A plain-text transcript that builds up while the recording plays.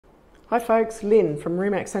Hi folks, Lynn from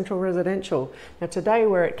Remax Central Residential. Now today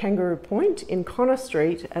we're at Kangaroo Point in Connor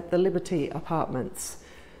Street at the Liberty Apartments.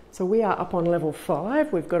 So we are up on level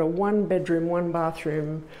 5. We've got a 1-bedroom,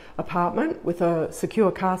 1-bathroom apartment with a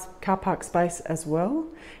secure car park space as well.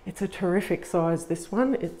 It's a terrific size, this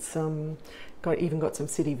one. It's even got some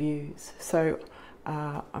city views. So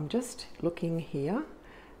I'm just looking here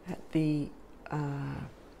at the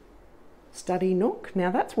study nook.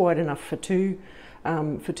 Now that's wide enough for two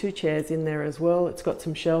chairs in there as well. It's got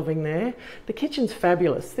some shelving there. The kitchen's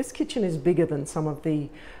fabulous. This kitchen is bigger than some of the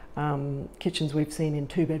kitchens we've seen in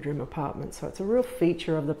 2-bedroom apartments, so it's a real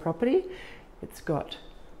feature of the property. It's got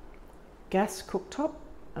gas cooktop,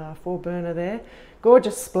 4-burner there,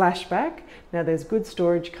 gorgeous splashback. Now there's good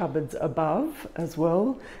storage cupboards above as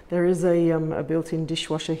well. There is a built-in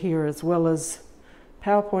dishwasher here, as well as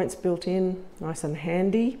power points built in, nice and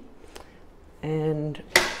handy. And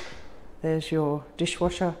there's your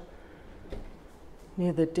dishwasher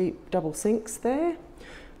near the deep double sinks there.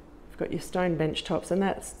 You've got your stone bench tops, and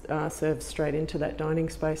that serves straight into that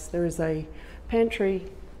dining space. There is a pantry,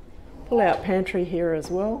 pull-out pantry here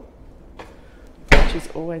as well, which is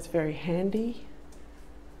always very handy.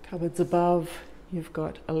 Cupboards above, you've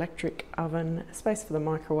got electric oven, space for the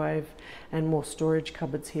microwave, and more storage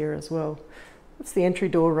cupboards here as well. That's the entry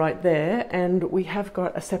door right there, and we have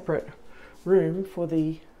got a separate room for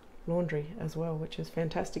the laundry as well, which is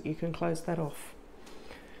fantastic. You can close that off.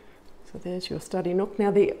 So there's your study nook. Now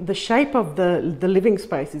the shape of the living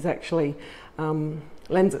space is actually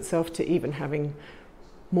lends itself to even having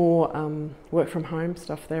more work from home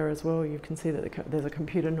stuff there as well. You can see that there's a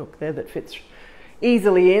computer nook there that fits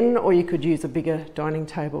easily in, or you could use a bigger dining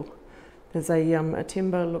table. There's a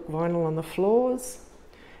timber look vinyl on the floors,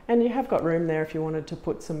 and you have got room there if you wanted to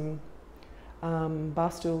put some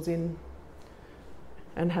bar stools in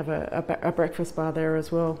and have a breakfast bar there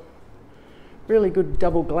as well. Really good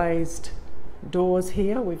double glazed doors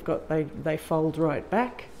here. We've got, they fold right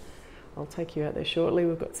back. I'll take you out there shortly.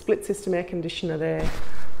 We've got split system air conditioner there.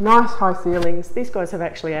 Nice high ceilings. These guys have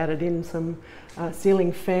actually added in some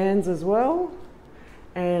ceiling fans as well.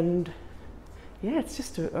 And yeah, it's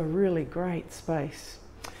just a really great space.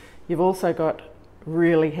 You've also got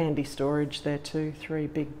really handy storage there too. 3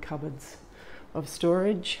 big cupboards of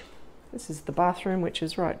storage. This is the bathroom, which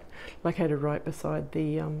is located right beside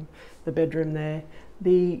the bedroom there.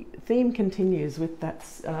 The theme continues with that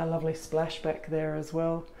lovely splashback there as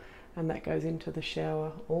well, and that goes into the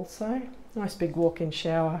shower also. Nice big walk-in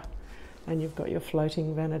shower, and you've got your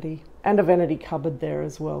floating vanity and a vanity cupboard there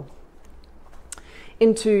as well.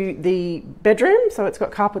 Into the bedroom, so it's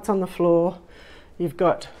got carpets on the floor. You've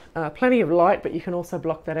got plenty of light, but you can also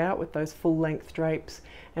block that out with those full-length drapes,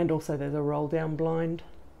 and also there's a roll-down blind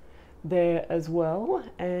there as well,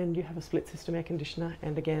 and you have a split system air conditioner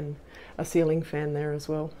and again a ceiling fan there as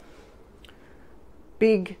well.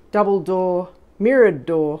 Big double door, mirrored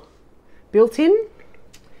door built in,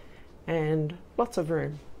 and lots of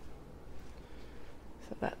room.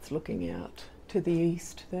 So that's looking out to the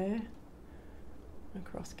east there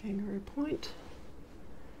across Kangaroo Point,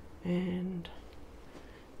 and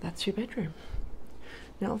that's your bedroom.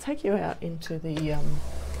 Now I'll take you out into the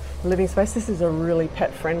living space. This is a really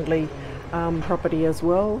pet-friendly property as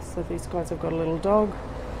well. So these guys have got a little dog,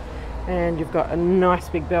 and you've got a nice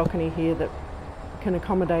big balcony here that can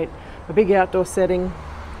accommodate a big outdoor setting,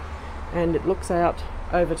 and it looks out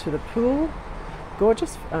over to the pool.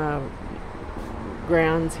 Gorgeous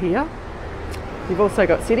grounds here. You've also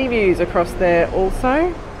got city views across there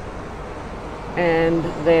also, and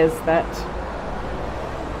there's that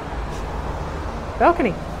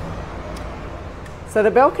balcony. So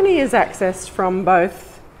the balcony is accessed from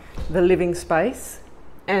both the living space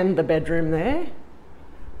and the bedroom there,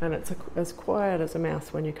 and it's as quiet as a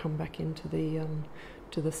mouse when you come back into the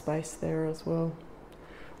to the space there as well.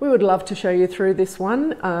 We would love to show you through this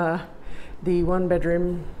one. The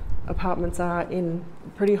 1-bedroom apartments are in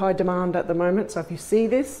pretty high demand at the moment, so if you see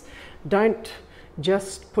this, don't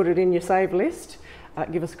just put it in your save list.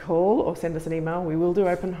 Give us a call or send us an email. We will do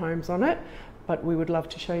open homes on it, but we would love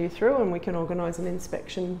to show you through, and we can organise an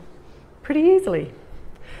inspection pretty easily.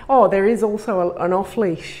 Oh, there is also an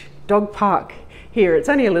off-leash dog park here. It's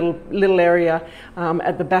only a little area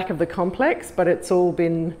at the back of the complex, but it's all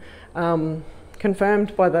been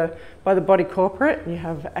confirmed by the body corporate. You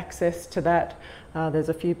have access to that. There's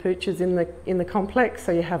a few pooches in the complex,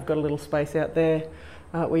 so you have got a little space out there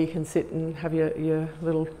where you can sit and have your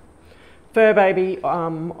little fur baby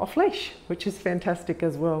off-leash, which is fantastic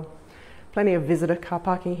as well. Plenty of visitor car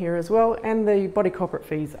parking here as well, and the body corporate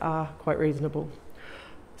fees are quite reasonable.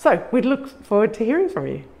 So we'd look forward to hearing from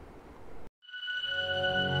you.